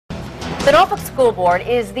The Norfolk School Board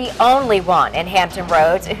is the only one in Hampton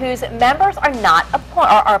Roads whose members are not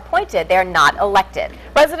appointed. They are not elected.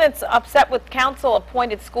 Residents upset with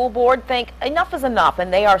council-appointed school board think enough is enough,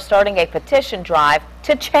 and they are starting a petition drive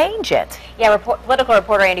to change it. Yeah, political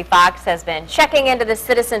reporter Andy Fox has been checking into the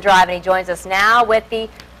citizen drive, and he joins us now with the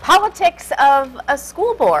politics of a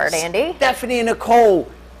school board. Andy. Stephanie Nicole,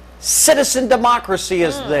 citizen democracy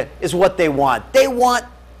is what they want. They want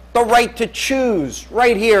the right to choose,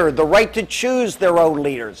 right here, the right to choose their own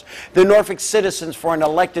leaders. The Norfolk Citizens for an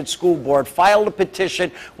Elected School Board filed a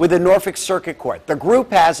petition with the Norfolk Circuit Court. The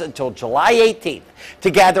group has until July 18th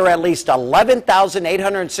to gather at least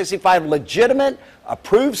 11,865 legitimate,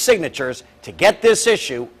 approved signatures to get this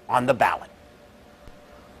issue on the ballot.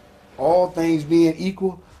 All things being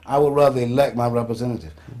equal, I would rather elect my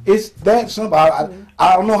representative. It's that simple. I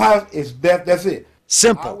don't know how it's that. That's it.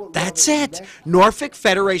 Simple. That's it. Norfolk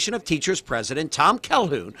Federation of Teachers President Tom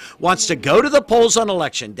Calhoun wants to go to the polls on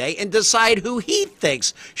Election Day and decide who he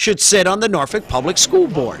thinks should sit on the Norfolk Public School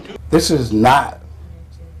Board. This is not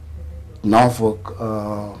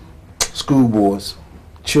Norfolk School Board's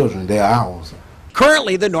children. They're ours.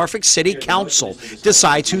 Currently, the Norfolk City Council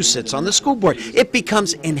decides who sits on the school board. It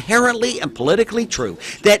becomes inherently and politically true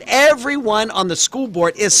that everyone on the school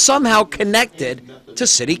board is somehow connected to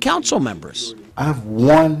city council members. I have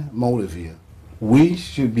one motive here. We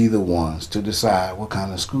should be the ones to decide what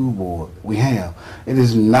kind of school board we have. It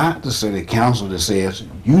is not the city council that says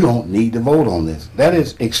you don't need to vote on this. That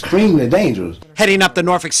is extremely dangerous. Heading up the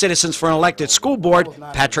Norfolk Citizens for an Elected School Board,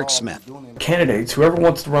 Patrick Smith. Candidates, whoever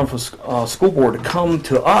wants to run for school board, to come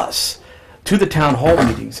to us, to the town hall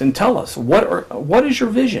meetings, and tell us what is your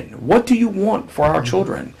vision? What do you want for our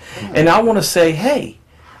children? And I want to say, hey,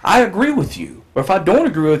 I agree with you. But if I don't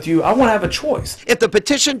agree with you, I want to have a choice. If the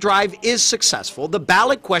petition drive is successful, the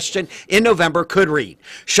ballot question in November could read,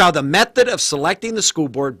 shall the method of selecting the school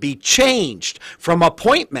board be changed from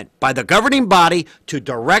appointment by the governing body to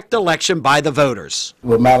direct election by the voters?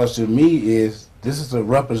 What matters to me is this is a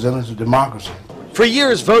representative democracy. For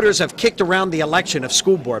years, voters have kicked around the election of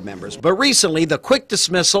school board members, but recently the quick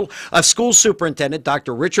dismissal of school superintendent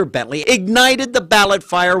Dr. Richard Bentley ignited the ballot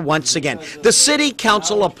fire once again. The city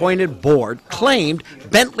council appointed board claimed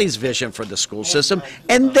Bentley's vision for the school system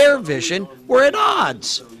and their vision were at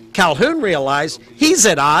odds. Calhoun realized he's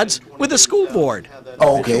at odds with the school board.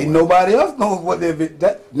 Okay, nobody else knows what their vision.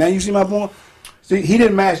 Now you see my point? See, he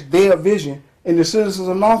didn't match their vision, and the citizens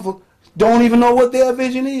of Norfolk don't even know what their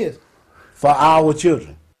vision is for our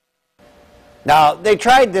children. Now, they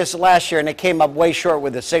tried this last year and it came up way short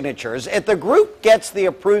with the signatures. If the group gets the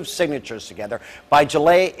approved signatures together by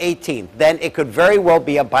July 18th, then it could very well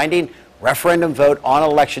be a binding referendum vote on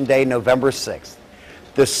Election Day, November 6th.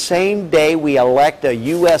 The same day we elect a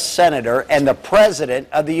U.S. Senator and the President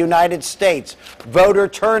of the United States. Voter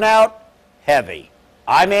turnout, heavy.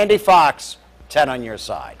 I'm Andy Fox, 10 on your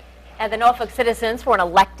side. And the Norfolk Citizens for an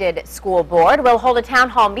Elected School Board will hold a town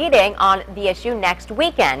hall meeting on the issue next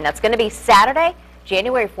weekend. That's going to be Saturday,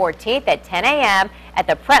 January 14th at 10 a.m. at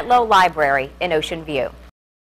the Pretlow Library in Ocean View.